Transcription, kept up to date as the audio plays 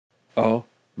Oh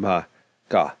my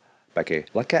God, Becky,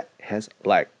 look at his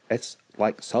leg. It's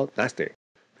like so nasty.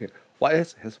 What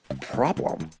is his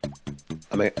problem?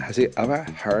 I mean, has he ever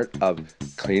heard of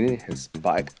cleaning his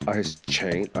bike or his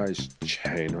chain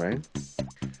ring?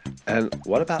 And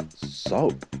what about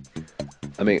soap?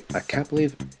 I mean, I can't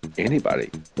believe anybody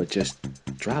would just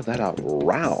drive that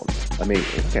around. I mean,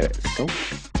 look at it, it's so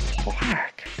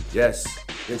black. Yes,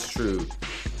 it's true.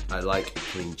 I like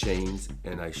clean chains,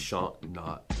 and I shan't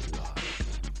not lie.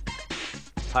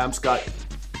 Hi, I'm Scott,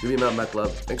 Newbie Mountain Bike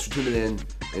Love. Thanks for tuning in.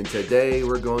 And today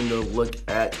we're going to look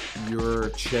at your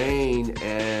chain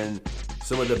and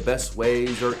some of the best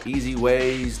ways or easy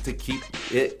ways to keep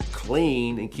it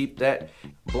clean and keep that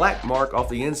black mark off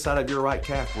the inside of your right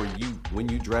calf when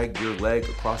you drag your leg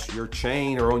across your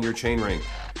chain or on your chain ring.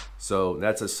 So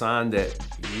that's a sign that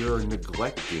you're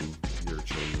neglecting your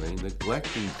chain ring,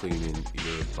 neglecting cleaning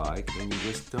your bike, and you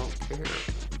just don't care.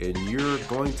 And you're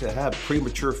going to have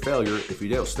premature failure if you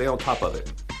don't stay on top of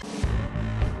it.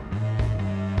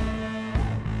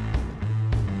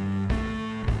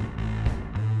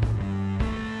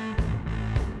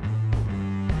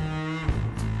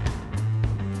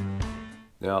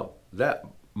 Now, that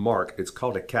mark, it's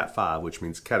called a Cat 5, which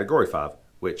means Category 5,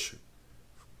 which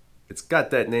it's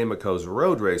got that name because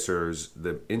road racers,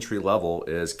 the entry level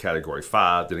is Category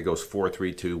 5, then it goes 4,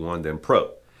 3, 2, 1, then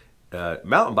Pro.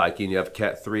 Mountain biking, you have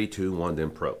Cat 3, 2, 1, then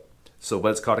Pro. So, but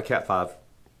it's called a Cat 5,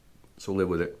 so live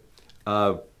with it.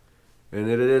 And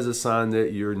it is a sign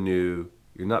that you're new,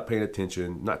 you're not paying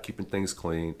attention, not keeping things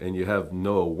clean, and you have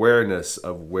no awareness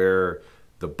of where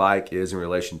the bike is in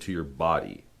relation to your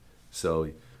body. So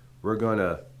we're going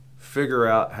to figure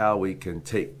out how we can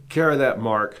take care of that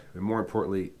mark and, more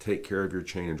importantly, take care of your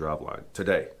chain and driveline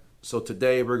today. So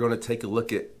today we're going to take a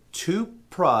look at two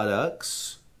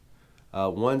products.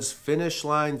 One's Finish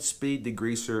Line Speed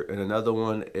Degreaser and another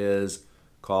one is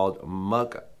called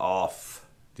muc-off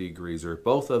degreaser.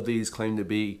 Both of these claim to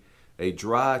be a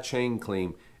dry chain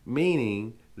clean,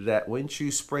 meaning that once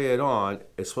you spray it on,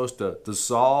 it's supposed to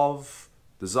dissolve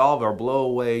or blow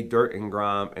away dirt and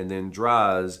grime, and then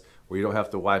dries where you don't have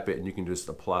to wipe it and you can just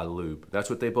apply lube. That's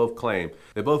what they both claim.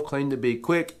 They both claim to be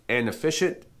quick and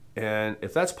efficient, and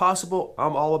if that's possible,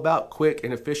 I'm all about quick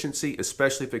and efficiency,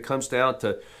 especially if it comes down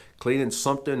to cleaning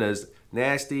something as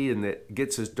nasty and that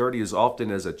gets as dirty as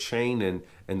often as a chain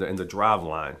and the drive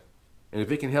line. And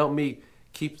if it can help me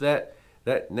keep that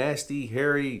nasty,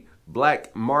 hairy,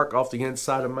 black mark off the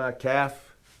inside of my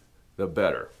calf, the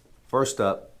better. First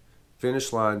up,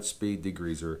 Finish Line Speed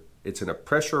Degreaser. It's in a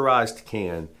pressurized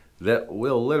can that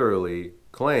will literally,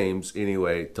 claims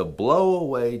anyway, to blow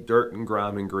away dirt and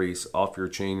grime and grease off your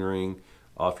chain ring,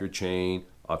 off your chain,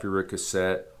 off your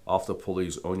cassette, off the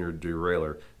pulleys on your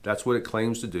derailleur. That's what it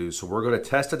claims to do. So we're going to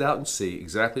test it out and see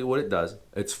exactly what it does.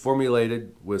 It's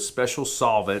formulated with special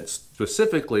solvents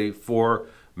specifically for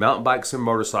mountain bikes and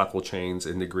motorcycle chains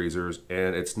and degreasers,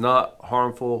 and it's not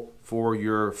harmful for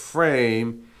your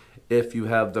frame. If you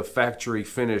have the factory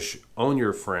finish on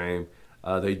your frame,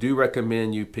 they do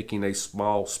recommend you picking a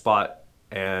small spot,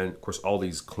 and of course all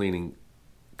these cleaning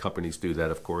companies do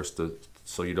that, of course,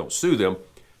 so you don't sue them.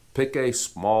 Pick a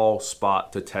small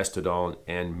spot to test it on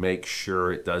and make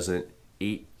sure it doesn't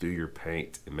eat through your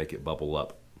paint and make it bubble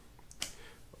up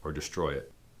or destroy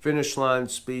it. Finish Line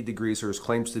Speed Degreasers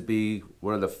claims to be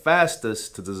one of the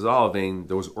fastest to dissolving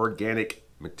those organic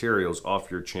materials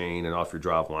off your chain and off your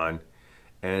drive line.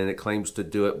 And it claims to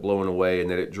do it blowing away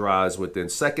and that it dries within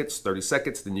seconds, 30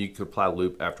 seconds, then you can apply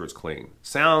lube after it's clean.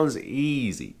 Sounds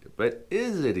easy, but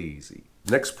is it easy?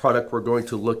 Next product we're going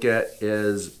to look at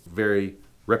is a very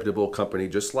reputable company,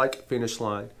 just like Finish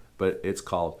Line, but it's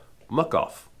called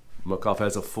muc-off. Muc-off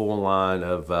has a full line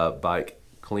of bike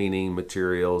cleaning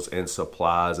materials and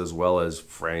supplies, as well as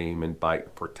frame and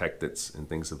bike protectants and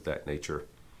things of that nature.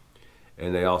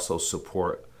 And they also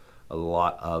support a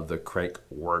lot of the crank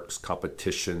works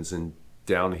competitions and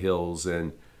downhills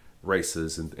and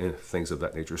races and things of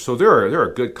that nature. So they're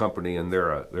a good company, and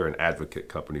they're an advocate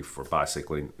company for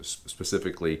bicycling,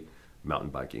 specifically mountain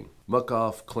biking.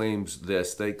 Muc-off claims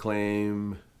this. They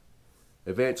claim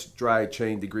advanced dry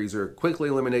chain degreaser quickly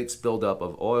eliminates buildup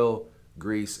of oil,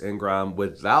 grease, and grime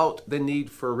without the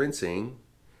need for rinsing.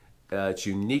 It's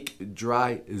unique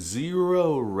dry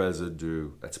zero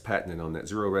residue. That's patented on that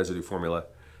zero residue formula.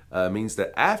 Means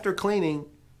that after cleaning,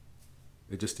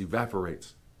 it just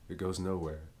evaporates. It goes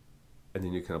nowhere. And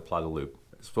then you can apply the lube.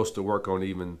 It's supposed to work on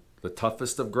even the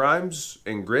toughest of grimes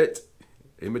and grit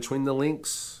in between the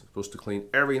links. It's supposed to clean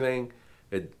everything.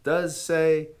 It does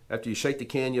say after you shake the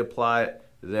can, you apply it,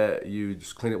 that you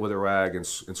just clean it with a rag and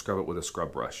scrub it with a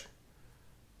scrub brush.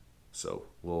 So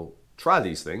we'll try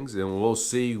these things and we'll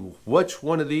see which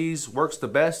one of these works the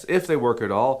best, if they work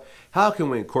at all. How can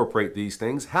we incorporate these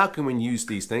things? How can we use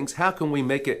these things? How can we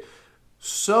make it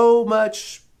so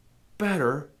much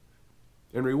better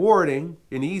and rewarding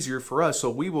and easier for us, so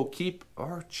we will keep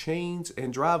our chains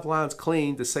and drive lines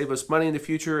clean to save us money in the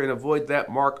future and avoid that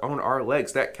mark on our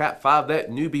legs, that Cat 5, that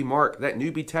newbie mark, that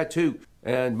newbie tattoo.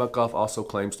 And muc-off also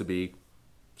claims to be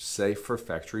safe for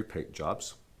factory paint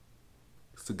jobs.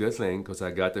 It's a good thing, because I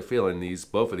got the feeling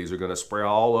both of these are going to spray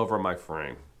all over my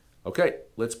frame. Okay,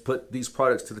 let's put these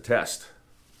products to the test.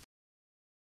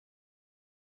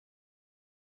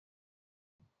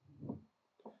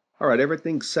 All right,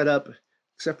 everything's set up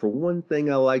except for one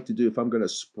thing I like to do if I'm going to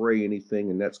spray anything,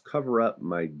 and that's cover up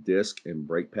my disc and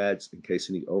brake pads in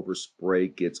case any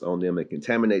overspray gets on them and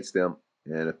contaminates them.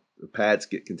 And if the pads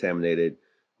get contaminated,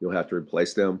 you'll have to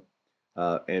replace them.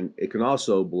 And it can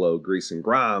also blow grease and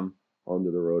grime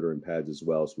onto the rotor and pads as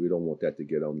well, so we don't want that to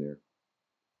get on there.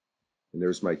 And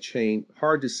there's my chain.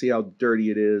 Hard to see how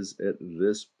dirty it is at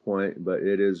this point, but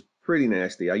it is pretty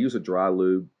nasty. I use a dry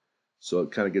lube, so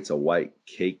it kind of gets a white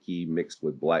cakey mixed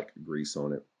with black grease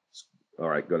on it. All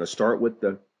right, going to start with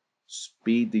the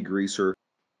speed degreaser,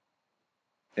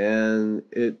 and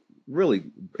it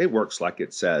works like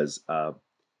it says.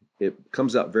 It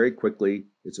comes out very quickly.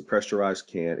 It's a pressurized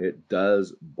can. It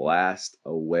does blast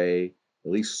away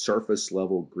at least surface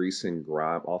level grease and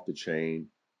grime off the chain,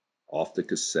 off the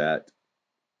cassette.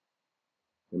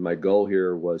 And my goal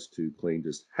here was to clean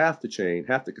just half the chain,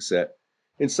 half the cassette,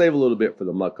 and save a little bit for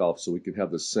the muc-off so we can have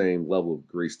the same level of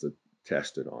grease to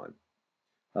test it on.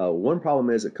 One problem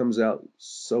is it comes out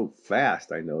so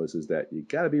fast, I notice, is that you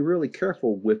got to be really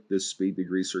careful with this speed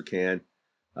degreaser can.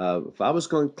 If I was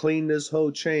going to clean this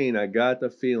whole chain, I got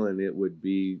the feeling I would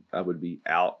be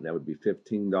out, and that would be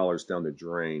 $15 down the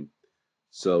drain.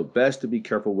 So best to be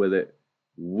careful with it.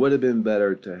 Would have been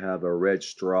better to have a red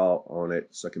straw on it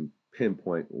so I can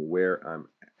pinpoint where I'm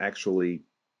actually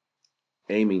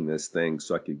aiming this thing,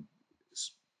 so I could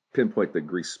pinpoint the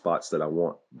grease spots that I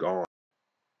want gone.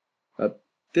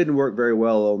 Didn't work very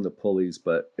well on the pulleys,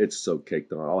 but it's so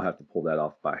caked on. I'll have to pull that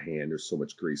off by hand. There's so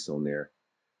much grease on there.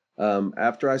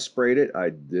 After I sprayed it,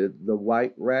 I did the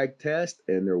white rag test,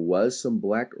 and there was some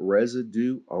black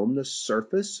residue on the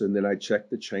surface. And then I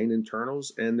checked the chain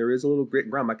internals, and there is a little grit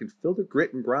and grime. I can feel the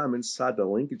grit and grime inside the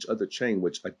linkage of the chain,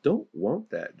 which I don't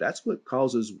want that. That's what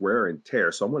causes wear and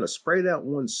tear. So I'm going to spray that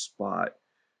one spot,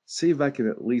 see if I can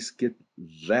at least get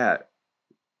that,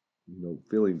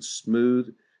 feeling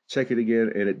smooth. Check it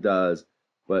again, and it does.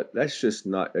 But that's just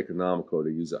not economical to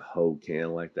use a whole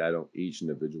can like that on each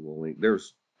individual link.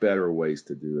 There's better ways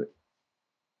to do it.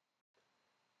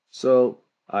 So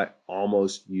I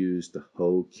almost used the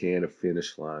whole can of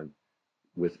finish line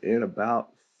within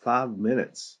about 5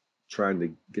 minutes trying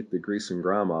to get the grease and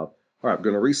grime off. All right, I'm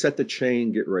going to reset the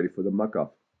chain, get ready for the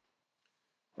muc-off.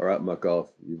 All right, muc-off,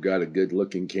 you've got a good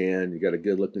looking can. You got a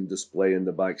good looking display in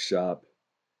the bike shop.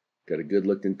 Got a good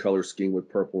looking color scheme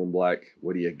with purple and black.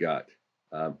 What do you got?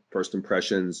 First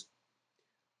impressions,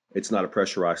 it's not a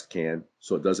pressurized can,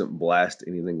 so it doesn't blast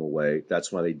anything away.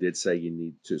 That's why they did say you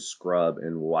need to scrub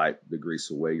and wipe the grease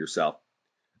away yourself.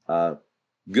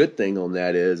 Good thing on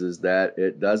that is that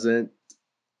it doesn't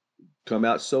come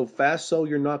out so fast, so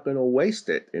you're not going to waste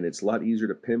it, and it's a lot easier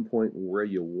to pinpoint where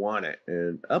you want it.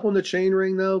 And up on the chain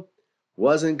ring, though,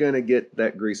 wasn't going to get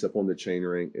that grease up on the chain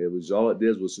ring. It was all it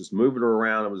did was just move it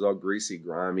around. It was all greasy,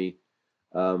 grimy.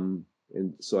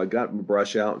 And so I got my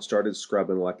brush out and started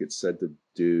scrubbing like it said to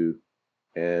do.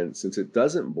 And since it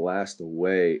doesn't blast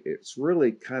away, it's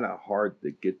really kind of hard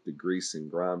to get the grease and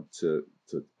grime to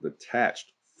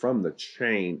detached from the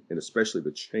chain, and especially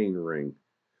the chain ring.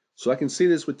 So I can see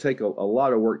this would take a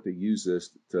lot of work to use this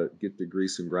to get the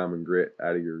grease and grime and grit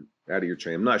out of your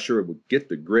chain. I'm not sure it would get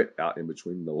the grit out in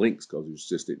between the links, because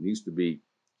it needs to be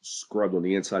scrubbed on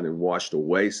the inside and washed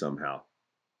away somehow.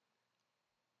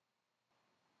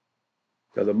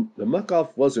 Now the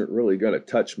muc-off wasn't really going to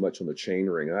touch much on the chain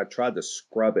ring, and I tried to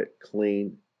scrub it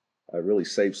clean. I really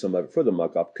saved some of it for the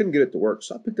muc-off. Couldn't get it to work,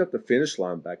 so I picked up the finish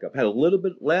line back up. Had a little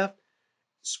bit left,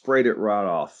 sprayed it right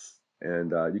off,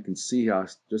 and you can see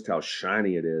just how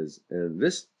shiny it is. And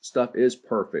this stuff is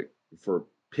perfect for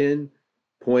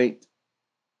pinpoint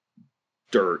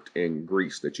dirt and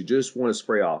grease that you just want to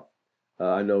spray off.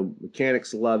 I know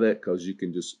mechanics love it because you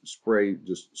can just spray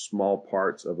just small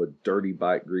parts of a dirty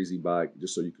bike, greasy bike,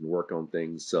 just so you can work on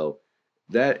things. So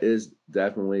that is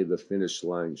definitely the finish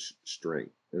line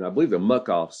strength. And I believe the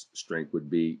muc-off's strength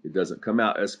would be it doesn't come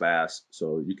out as fast,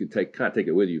 so you can take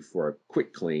it with you for a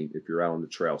quick clean if you're out on the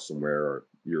trail somewhere, or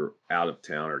you're out of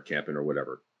town or camping or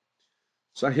whatever.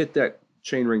 So I hit that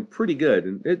chainring pretty good,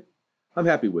 and I'm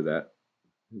happy with that.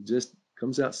 It just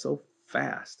comes out so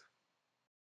fast.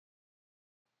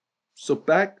 So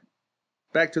back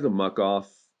to the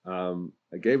muc-off.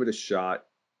 I gave it a shot,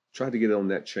 tried to get it on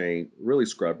that chain, really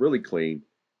scrubbed, really clean.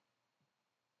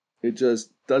 It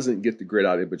just doesn't get the grit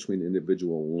out in between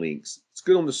individual links. It's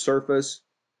good on the surface,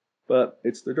 but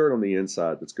it's the dirt on the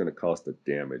inside that's going to cause the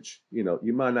damage. You know,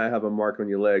 you might not have a mark on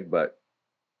your leg, but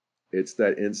it's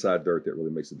that inside dirt that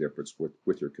really makes a difference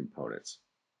with your components.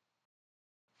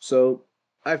 So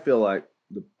I feel like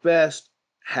the best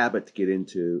habit to get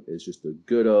into is just a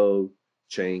good old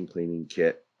chain cleaning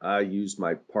kit. I use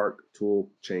my Park Tool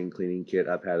chain cleaning kit.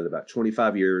 I've had it about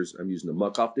 25 years. I'm using the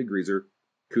muc-off degreaser.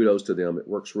 Kudos to them. It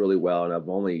works really well,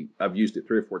 and I've used it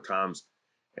 3 or 4 times,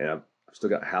 and I've still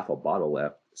got half a bottle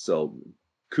left. So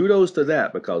kudos to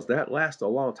that, because that lasts a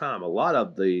long time. A lot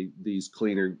of these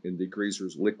cleaner and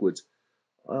degreasers liquids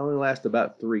only last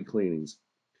about 3 cleanings.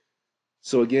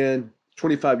 So again,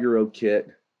 25-year-old kit.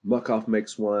 Muc-off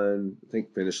makes one. I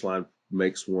think Finish Line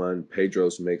makes one.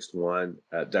 Pedro's makes one.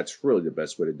 That's really the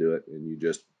best way to do it. And you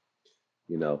just,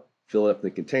 fill it up in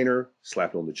the container,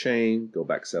 slap it on the chain, go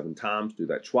back 7 times, do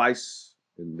that twice.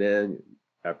 And then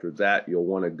after that, you'll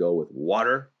want to go with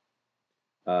water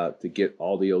to get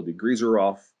all the old degreaser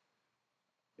off.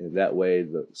 And that way,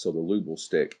 so the lube will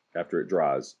stick after it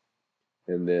dries.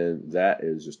 And then that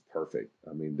is just perfect.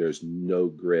 I mean, there's no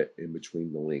grit in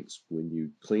between the links when you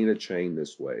clean a chain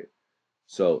this way.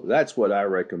 So that's what I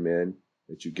recommend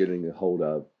that you're getting a hold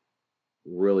of.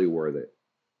 Really worth it.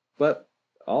 But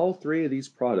all 3 of these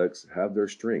products have their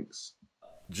strengths.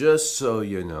 Just so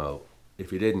you know,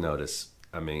 if you didn't notice,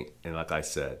 and like I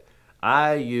said,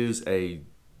 I use a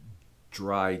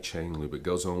dry chain lube. It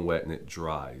goes on wet and it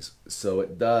dries. So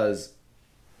it does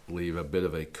leave a bit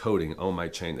of a coating on my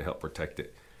chain to help protect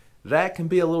it. That can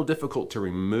be a little difficult to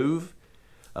remove.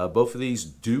 Both of these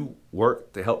do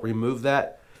work to help remove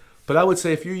that. But I would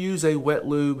say if you use a wet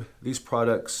lube, these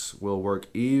products will work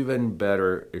even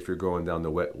better if you're going down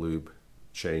the wet lube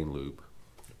chain lube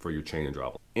for your chain and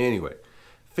driveline. Anyway,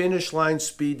 Finish Line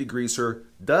Speed Degreaser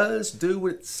does do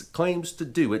what it claims to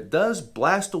do. It does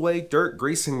blast away dirt,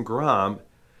 grease, and grime,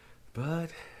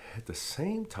 but at the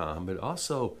same time, it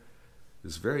also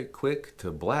is very quick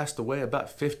to blast away about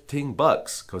 15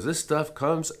 bucks, because this stuff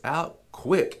comes out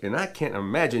quick, and I can't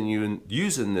imagine you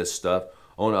using this stuff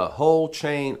on a whole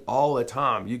chain all the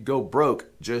time. You go broke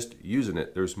just using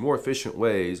it. There's more efficient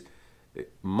ways,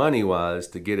 money-wise,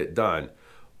 to get it done.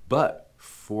 But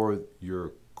for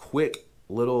your quick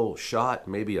little shot,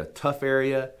 maybe a tough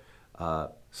area,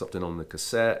 something on the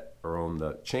cassette or on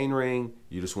the chain ring,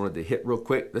 you just wanted to hit real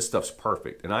quick, this stuff's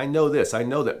perfect. And I know this, I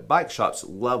know that bike shops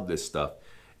love this stuff.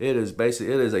 It is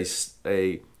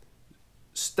a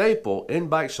staple in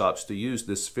bike shops to use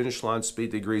this Finish Line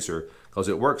Speed Degreaser, because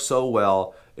it works so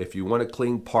well. If you want to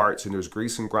clean parts and there's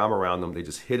grease and grime around them, they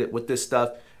just hit it with this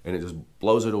stuff and it just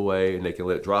blows it away, and they can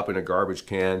let it drop in a garbage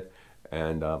can.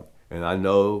 And I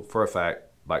know for a fact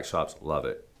bike shops love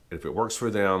it. If it works for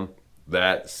them,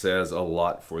 that says a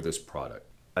lot for this product.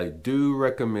 I do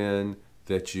recommend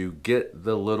that you get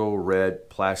the little red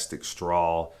plastic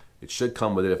straw. It should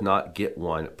come with it. If not, get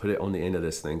one. Put it on the end of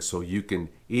this thing so you can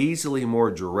easily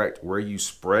more direct where you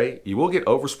spray. You will get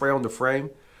overspray on the frame,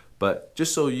 but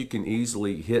just so you can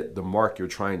easily hit the mark you're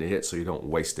trying to hit so you don't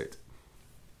waste it.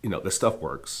 This stuff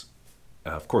works.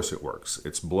 Of course it works.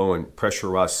 It's blowing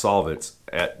pressurized solvents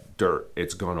at dirt.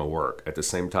 It's gonna work. At the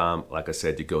same time, like I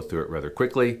said, you go through it rather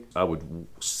quickly. I would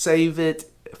save it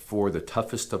for the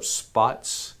toughest of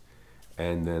spots,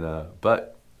 and then,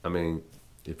 but I mean,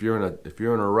 if you're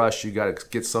in a rush, you got to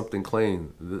get something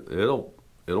clean. It'll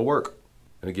work.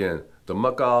 And again, the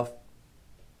muc-off,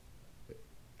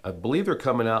 I believe they're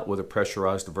coming out with a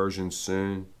pressurized version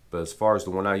soon. But as far as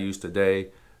the one I use today,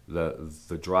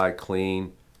 the dry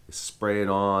clean, spray it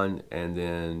on and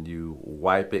then you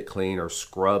wipe it clean or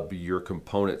scrub your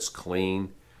components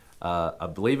clean. I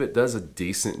believe it does a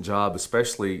decent job,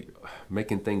 especially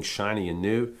making things shiny and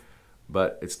new,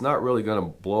 but it's not really going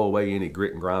to blow away any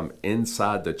grit and grime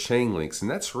inside the chain links.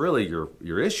 And that's really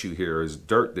your issue here, is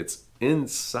dirt that's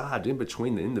inside, in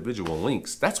between the individual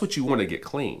links. That's what you want to get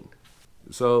clean.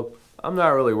 So I'm not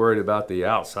really worried about the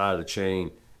outside of the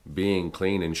chain being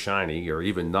clean and shiny, or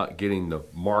even not getting the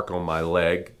mark on my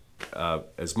leg,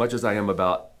 as much as I am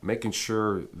about making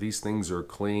sure these things are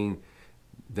clean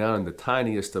down in the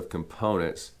tiniest of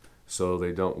components so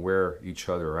they don't wear each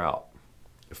other out.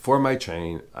 For my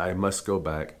chain, I must go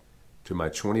back to my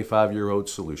 25-year-old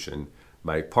solution,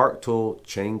 my Park Tool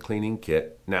chain cleaning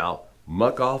kit. Now,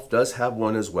 muc-off does have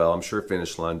one as well. I'm sure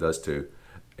Finish Line does too.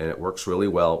 and it works really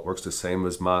well. It works the same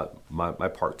as my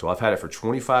park tool. I've had it for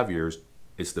 25 years.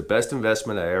 It's the best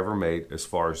investment I ever made as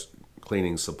far as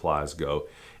cleaning supplies go.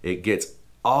 It gets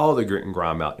all the grit and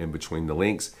grime out in between the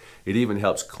links. It even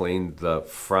helps clean the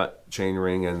front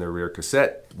chainring and the rear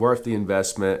cassette. Worth the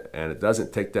investment, and it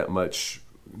doesn't take that much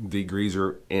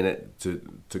degreaser in it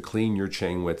to clean your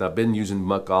chain with. I've been using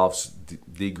muc-off's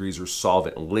degreaser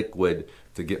solvent liquid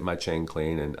to get my chain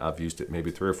clean, and I've used it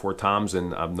maybe 3 or 4 times,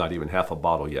 and I'm not even half a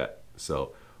bottle yet.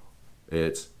 So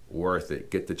it's worth it.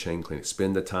 Get the chain clean.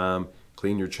 Spend the time,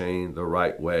 clean your chain the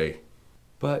right way.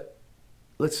 But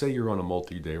let's say you're on a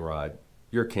multi-day ride.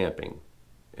 You're camping,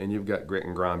 and you've got grit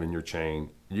and grime in your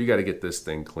chain. You got to get this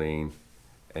thing clean,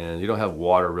 and you don't have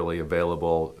water really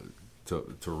available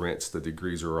to rinse the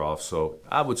degreaser off. So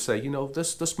I would say,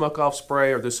 this muc-off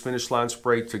spray or this finish line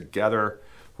spray together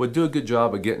would do a good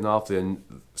job of getting off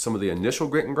some of the initial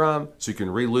grit and grime, so you can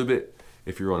re-lube it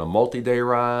if you're on a multi-day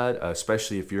ride,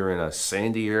 especially if you're in a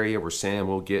sandy area where sand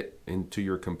will get into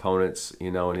your components,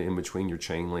 and in between your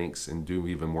chain links and do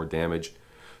even more damage.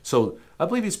 So I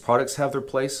believe these products have their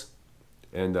place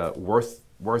and worth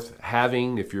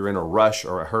having if you're in a rush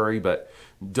or a hurry, but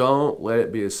don't let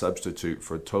it be a substitute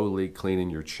for totally cleaning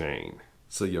your chain.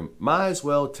 So you might as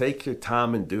well take your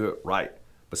time and do it right.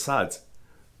 Besides,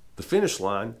 the finish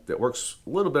line that works a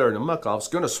little better than muc-off is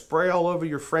going to spray all over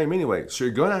your frame anyway. So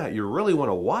you really want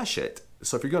to wash it.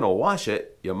 So if you're going to wash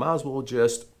it, you might as well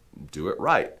just do it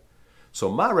right. So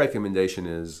my recommendation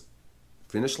is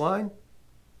finish line,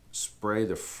 spray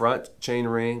the front chain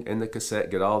ring and the cassette,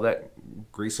 get all that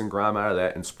grease and grime out of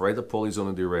that, and spray the pulleys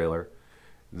on the derailleur.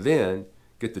 Then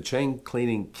get the chain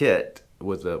cleaning kit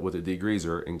with a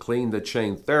degreaser and clean the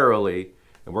chain thoroughly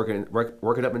and work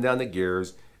it up and down the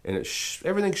gears, and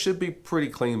everything should be pretty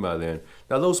clean by then.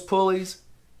 Now those pulleys,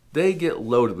 they get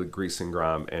loaded with grease and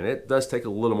grime, and it does take a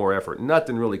little more effort.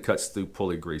 Nothing really cuts through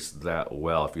pulley grease that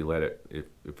well if you let it,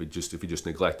 if you just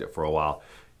neglect it for a while.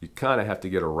 You kind of have to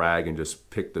get a rag and just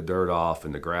pick the dirt off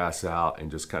and the grass out and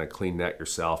just kind of clean that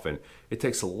yourself. And it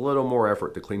takes a little more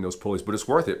effort to clean those pulleys, but it's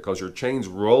worth it because your chain's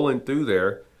rolling through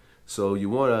there. So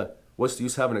what's the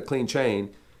use having a clean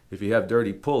chain if you have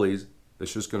dirty pulleys?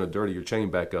 That's just going to dirty your chain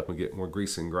back up and get more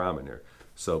grease and grime in there.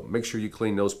 So make sure you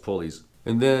clean those pulleys.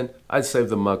 And then I'd save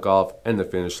the muc-off and the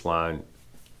finish line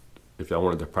if I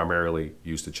wanted to primarily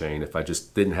use the chain, if I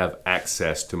just didn't have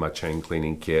access to my chain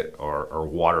cleaning kit or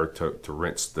water to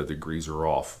rinse the degreaser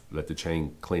off that the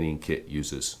chain cleaning kit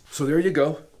uses. So there you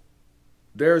go.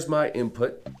 There's my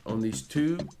input on these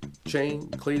 2 chain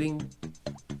cleaning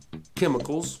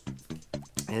chemicals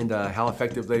and how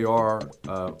effective they are,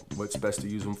 what's best to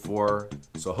use them for.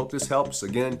 So I hope this helps.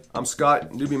 Again, I'm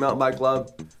Scott, Newbie Mountain Bike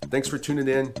Love. Thanks for tuning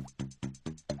in.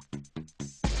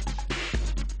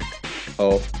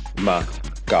 Oh my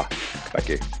God,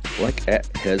 Becky, look at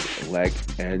his leg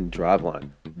and driveline.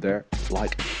 They're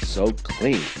like so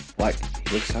clean. Like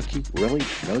he looks like he really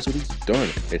knows what he's doing.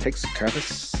 It takes care of his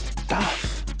stuff.